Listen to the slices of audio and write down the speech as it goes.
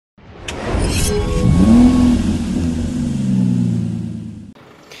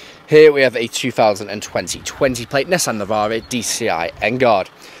Here we have a 2020 20 plate Nissan Navara DCI N-Guard.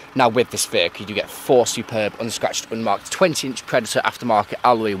 Now with this vehicle you do get 4 superb unscratched unmarked 20-inch Predator aftermarket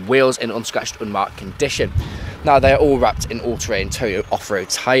alloy wheels in unscratched unmarked condition. Now they are all wrapped in all-terrain Toyo off-road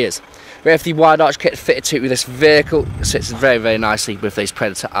tyres. We have the wide arch kit fitted to this vehicle. It sits very nicely with these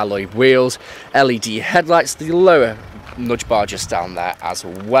Predator alloy wheels, LED headlights, the lower nudge bar just down there as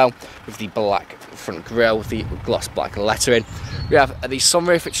well, with the black front grille with the gloss black lettering. We have the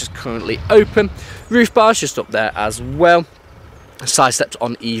sunroof which is currently open, roof bars just up there as well, side steps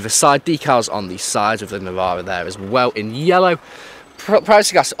on either side, decals on the sides with the Navara there as well in yellow,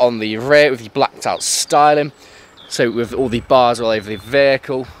 privacy glass on the rear with the blacked out styling, so with all the bars all over the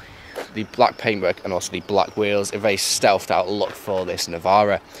vehicle, the black paintwork and also the black wheels, a very stealthed out look for this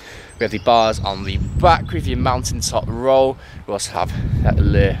Navara. We have the bars on the back with your mountaintop roll. We also have that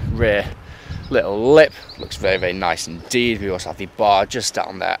rear little lip, looks very nice indeed. We also have the bar just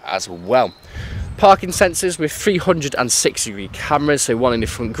down there as well. Parking sensors with 360-degree cameras, so one in the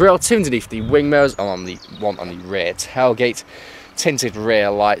front grille, 2 underneath the wing mirrors, and one on the rear tailgate. Tinted rear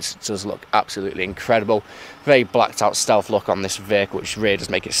lights, does look absolutely incredible. Very blacked out stealth look on this vehicle, which really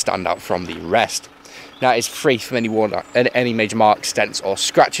does make it stand out from the rest. Now it's free from any major marks, dents or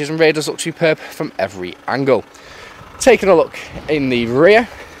scratches, and really does look superb from every angle. Taking a look in the rear,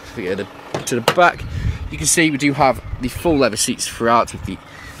 if we go to the back, you can see we do have the full leather seats throughout with the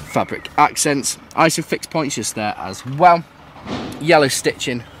fabric accents, ISOFIX points just there as well, yellow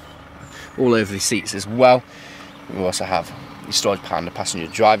stitching all over the seats as well. We also have the storage pan, the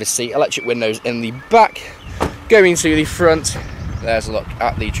passenger driver's seat, electric windows in the back. Going to the front, there's a look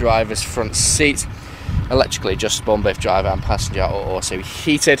at the driver's front seat, electrically adjustable, both driver and passenger are also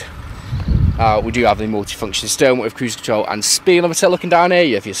heated. We do have the multifunction steering wheel with cruise control and speed limiter. Looking down here,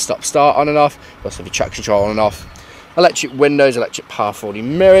 you have your stop start on and off, you also have your traction control on and off, electric windows, electric power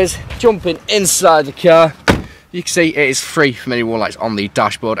folding mirrors. Jumping inside the car, you can see it is free from any warning lights on the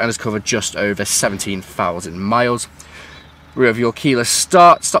dashboard and has covered just over 17,000 miles. We have your keyless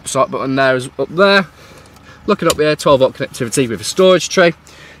start, stop start button there is up there. Looking up here, 12-volt connectivity with a storage tray.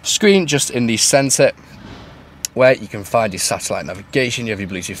 Screen just in the centre where you can find your satellite navigation, you have your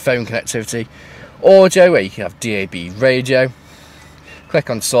Bluetooth phone connectivity, audio where you can have DAB radio. Click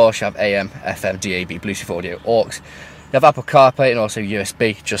on source, you have AM, FM, DAB, Bluetooth audio, aux. You have Apple CarPlay and also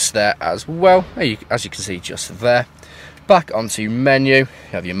USB just there as well, as you can see just there. Back onto menu, you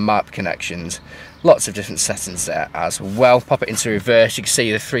have your map, connections, lots of different settings there as well. Pop it into reverse, you can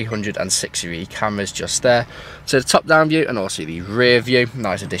see the 360-degree cameras just there. So the top down view and also the rear view,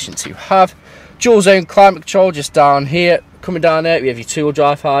 nice addition to have. Dual zone climate control just down here. Coming down there we have your 2-wheel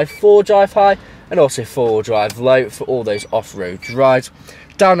drive high, 4-wheel drive high and also 4-wheel drive low for all those off-road rides.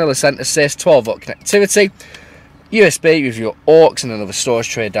 Downhill ascent assist, 12-volt connectivity. USB with your aux and another storage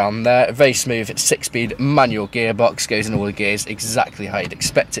tray down there. Very smooth, it's 6-speed manual gearbox, goes in all the gears exactly how you'd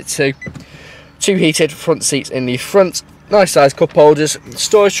expect it to. 2 heated front seats in the front, nice size cup holders,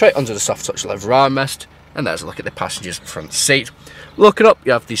 storage tray under the soft touch leather armrest, and there's a look at the passenger's front seat. Looking up,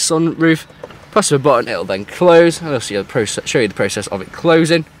 you have the sunroof. Press a button, it'll then close, and I'll show you the process of it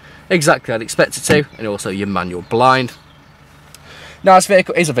closing, exactly how I'd expect it to, and also your manual blind. Now this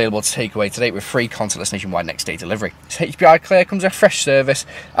vehicle is available to take away today with free contactless nationwide next day delivery. This HPI Clear comes with a fresh service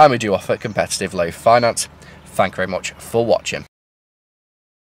and we do offer competitive low finance. Thank you very much for watching.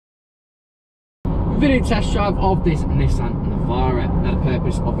 Video test drive of this Nissan Navara. Now the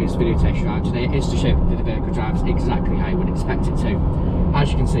purpose of this video test drive today is to show that the vehicle drives exactly how you would expect it to. As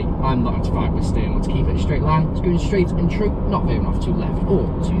you can see, I'm not activating the steering wheel to keep it a straight line. It's going straight and true, not veering off to the left or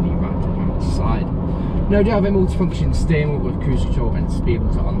to the right hand side. Now I do have a multifunction steering wheel with cruise control and speed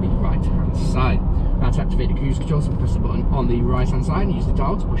limiter on the right hand side. Now to activate the cruise control, so press the button on the right hand side and use the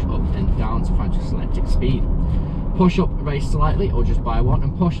dial to push up and down to find your selected speed. Push up very slightly or just by 1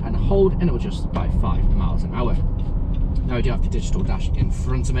 and push and hold and it will adjust by 5 miles an hour. Now I do have the digital dash in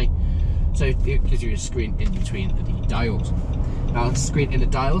front of me, so it gives you a screen in between the dials. Now the screen in the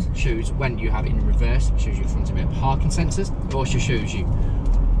dials shows when you have it in reverse, it shows you front and rear parking sensors. It also shows you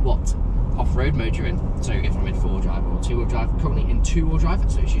what off-road mode you're in, so if I'm in 4-wheel drive or 2-wheel drive. Currently in 2-wheel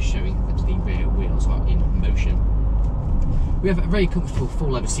drive, so it's just showing that the rear wheels are in motion. We have very comfortable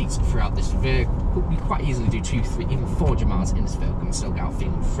full leather seats throughout this vehicle. We quite easily do 2, 3, even 400 miles in this vehicle and still get out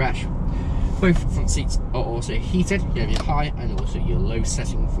feeling fresh. Both front seats are also heated. You have your high and also your low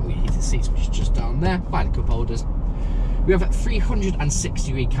setting from the heated seats, which is just down there by the cup holders. We have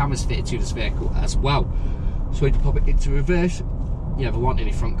 360-degree cameras fitted to this vehicle as well. So to pop it into reverse, you have one in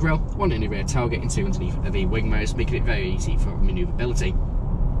the front grille, one in the rear tailgate, and 2 underneath the wing mirrors, making it very easy for manoeuvrability.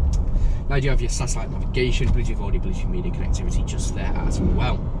 Now you have your satellite navigation, Bluetooth audio, Bluetooth media connectivity just there as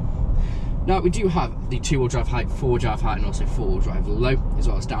well. Now we do have the 2-wheel drive height, 4-wheel drive height and also 4-wheel drive low, as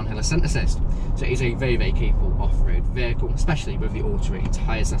well as downhill ascent assist. So it is a very, very capable off-road vehicle, especially with the Autotrader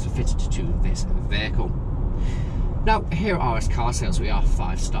tyres that are fitted to this vehicle. Now here at RS Car Sales, we are a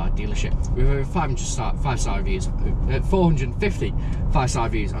 5-star dealership with over 5-star reviews, 450 5-star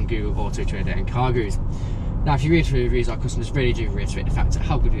reviews on Google, Autotrader and CarGurus. Now if you read through the reviews, our customers really do reiterate the fact of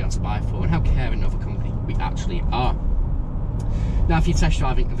how good we are to buy for and how caring of a company we actually are. Now if you're test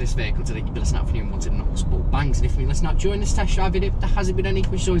driving this vehicle today, you'll be listening out for new and wanted noticeable bangs, and if you listen out during this test drive video, there hasn't been any,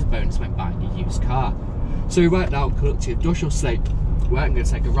 which is always a bonus when buying a used car. So right now, look to the industrial state, where I'm going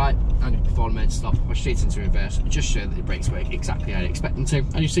to take a right, I'm going to perform a minute stop, go straight into reverse, just show that the brakes work exactly how I expect them to,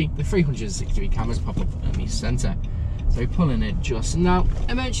 and you see the 360-degree cameras pop up in the centre. So pulling it just now,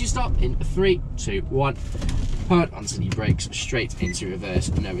 emergency stop in 3, 2, 1. Hard onto the brakes, straight into reverse,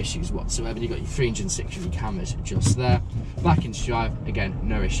 no issues whatsoever. You've got your 360 cameras just there. Back into drive, again,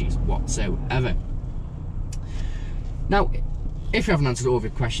 no issues whatsoever. Now, if you haven't answered all of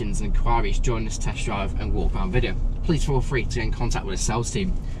your questions and inquiries during this test drive and walk around video, please feel free to get in contact with the sales team,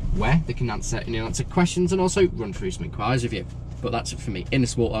 where they can answer any unanswered questions and also run through some inquiries with you. But that's it for me in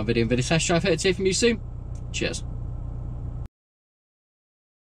this walk around video and video test drive. Hope to hear from you soon. Cheers.